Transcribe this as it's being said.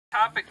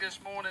Topic this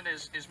morning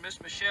is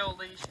Miss Michelle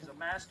Lee. She's a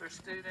master's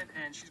student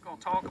and she's going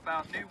to talk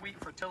about new wheat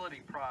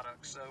fertility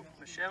products. So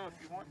Michelle, if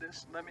you want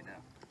this, let me know.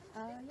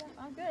 Yeah,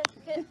 I'm good.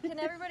 Can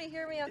everybody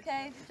hear me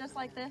okay? Just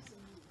like this?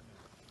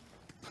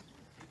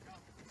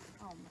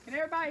 Can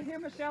everybody hear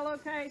Michelle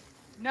okay?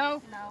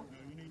 No? No.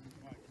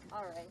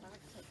 All right, I'll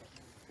take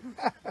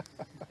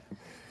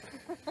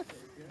it.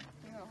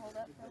 You want to hold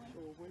up for me?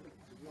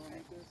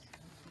 Okay.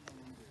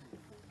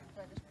 Do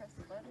I just press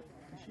the button?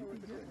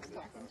 Just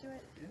talk into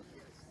it?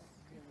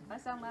 I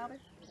sound louder?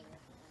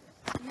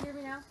 Can you hear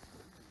me now?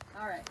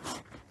 All right.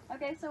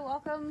 Okay, so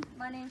welcome.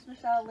 My name's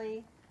Michelle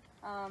Lee.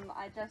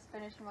 I just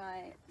finished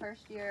my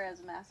first year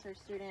as a master's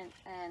student,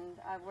 and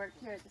I've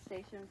worked here at the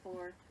station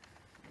for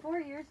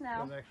 4 years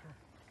now.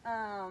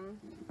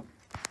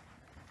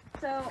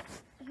 So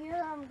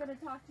here I'm going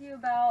to talk to you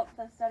about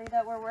the study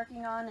that we're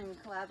working on in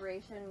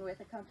collaboration with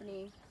a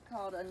company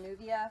called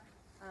Anuvia.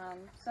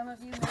 Some of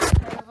you may have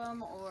heard of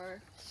them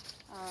or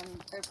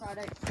their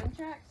product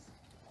Simtrax.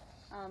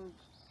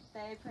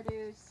 They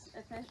produce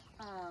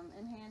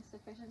enhanced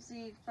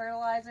efficiency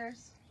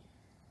fertilizers,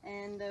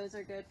 and those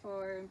are good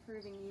for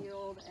improving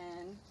yield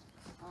and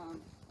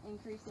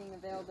increasing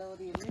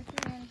availability of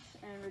nutrients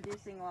and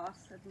reducing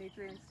loss of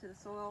nutrients to the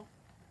soil.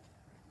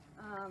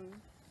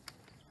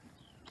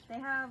 They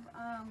have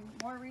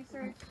more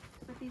research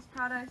with these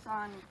products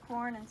on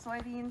corn and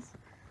soybeans.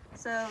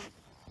 So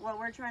what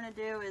we're trying to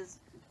do is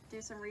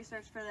do some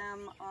research for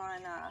them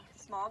on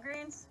small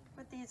grains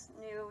with these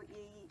new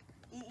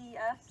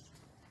EEFs.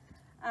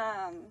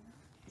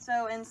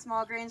 So in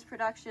small grains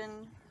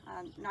production,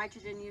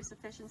 nitrogen use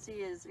efficiency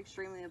is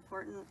extremely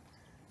important,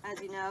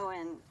 as you know,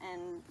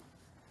 and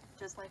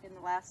just like in the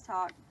last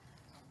talk,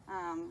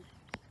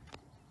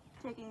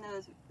 taking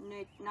those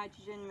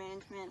nitrogen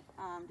management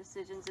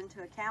decisions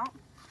into account.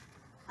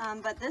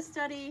 But this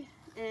study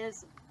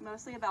is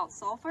mostly about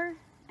sulfur,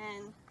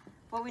 and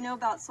what we know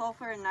about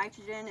sulfur and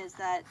nitrogen is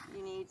that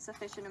you need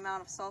sufficient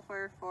amount of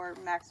sulfur for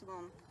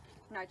maximum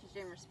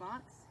nitrogen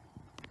response.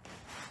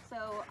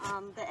 So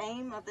the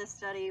aim of this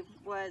study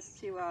was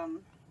to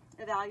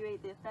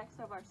evaluate the effects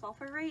of our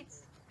sulfur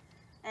rates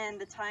and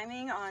the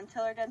timing on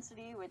tiller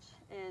density, which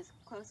is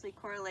closely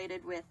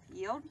correlated with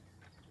yield.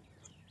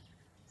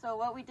 So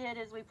what we did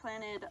is we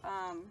planted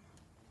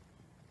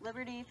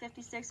Liberty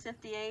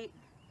 5658,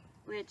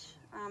 which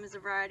is a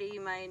variety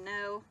you might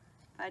know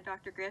by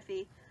Dr.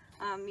 Griffey,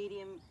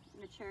 medium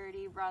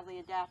maturity, broadly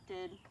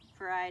adapted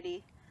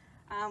variety.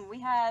 We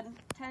had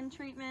 10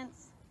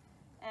 treatments,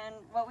 and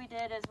what we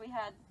did is we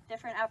had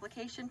different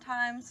application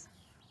times.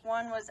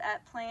 One was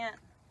at plant,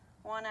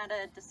 one at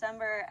a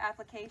December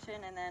application,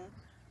 and then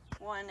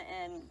one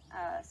in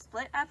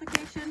split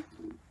application.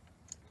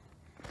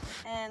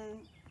 And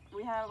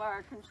we have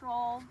our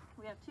control.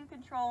 We have two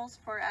controls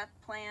for at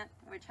plant,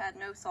 which had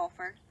no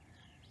sulfur.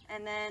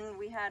 And then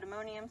we had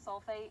ammonium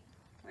sulfate,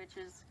 which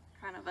is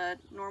kind of a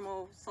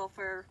normal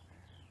sulfur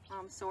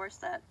source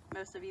that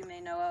most of you may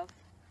know of.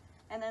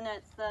 And then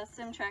it's the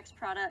Simtrax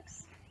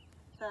products,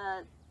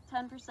 the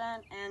 10%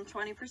 and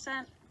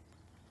 20%.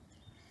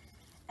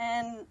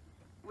 And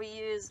we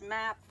use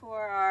MAP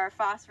for our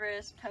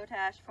phosphorus,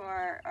 potash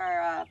for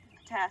our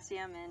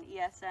potassium, and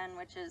ESN,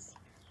 which is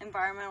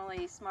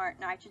environmentally smart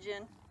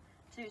nitrogen,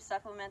 to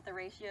supplement the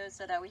ratios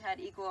so that we had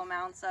equal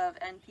amounts of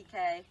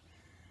NPK,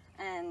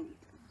 and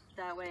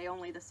that way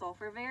only the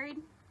sulfur varied.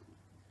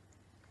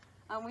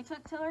 We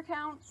took tiller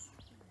counts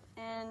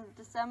in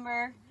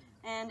December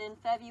and in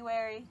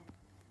February,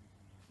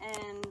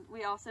 and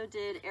we also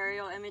did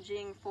aerial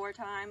imaging 4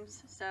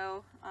 times.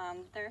 So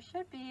there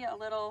should be a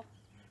little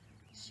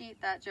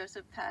sheet that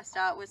Joseph passed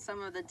out with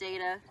some of the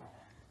data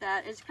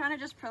that is kind of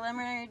just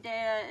preliminary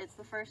data. It's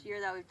the first year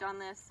that we've done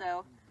this,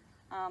 so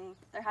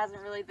there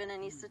hasn't really been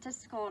any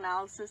statistical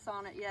analysis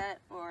on it yet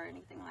or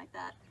anything like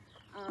that.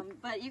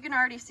 But you can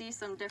already see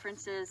some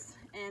differences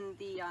in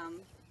the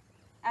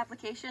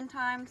application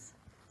times.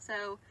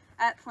 So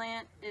at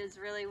plant is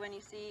really when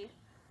you see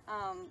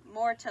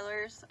more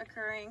tillers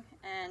occurring,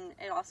 and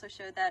it also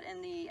showed that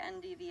in the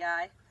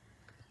NDVI.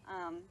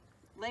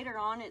 Later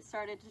on it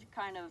started to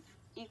kind of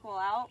equal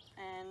out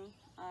and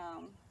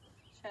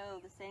show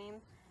the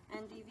same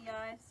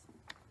NDVIs.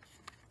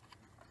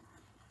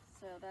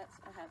 So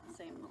I have the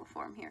same little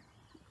form here.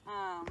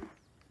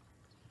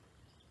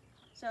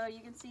 So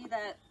you can see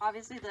that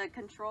obviously the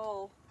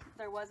control,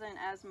 there wasn't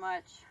as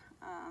much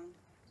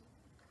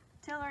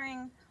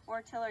tillering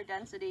or tiller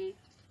density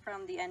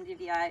from the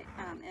NDVI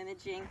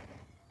imaging,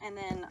 and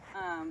then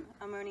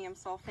ammonium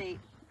sulfate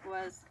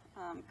was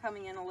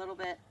coming in a little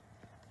bit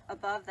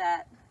above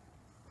that.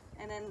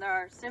 And then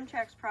our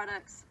Simtrax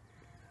products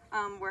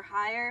were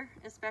higher,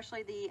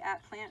 especially the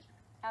at-plant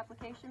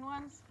application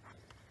ones,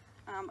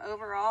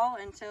 overall,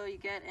 until you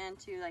get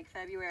into like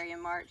February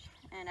and March,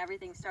 and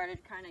everything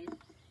started kind of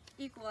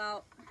equal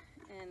out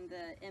in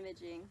the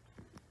imaging,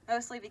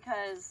 mostly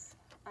because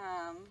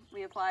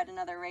we applied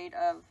another rate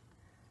of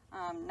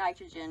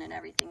nitrogen and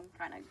everything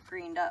kind of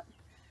greened up.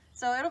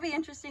 So it'll be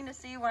interesting to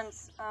see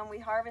once we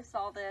harvest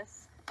all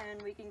this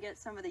and we can get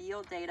some of the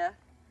yield data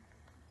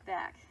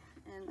back.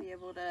 and be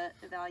able to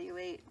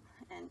evaluate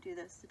and do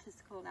the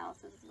statistical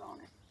analysis on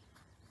it.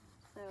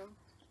 So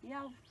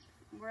yeah,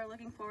 we're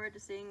looking forward to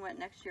seeing what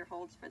next year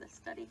holds for this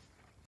study.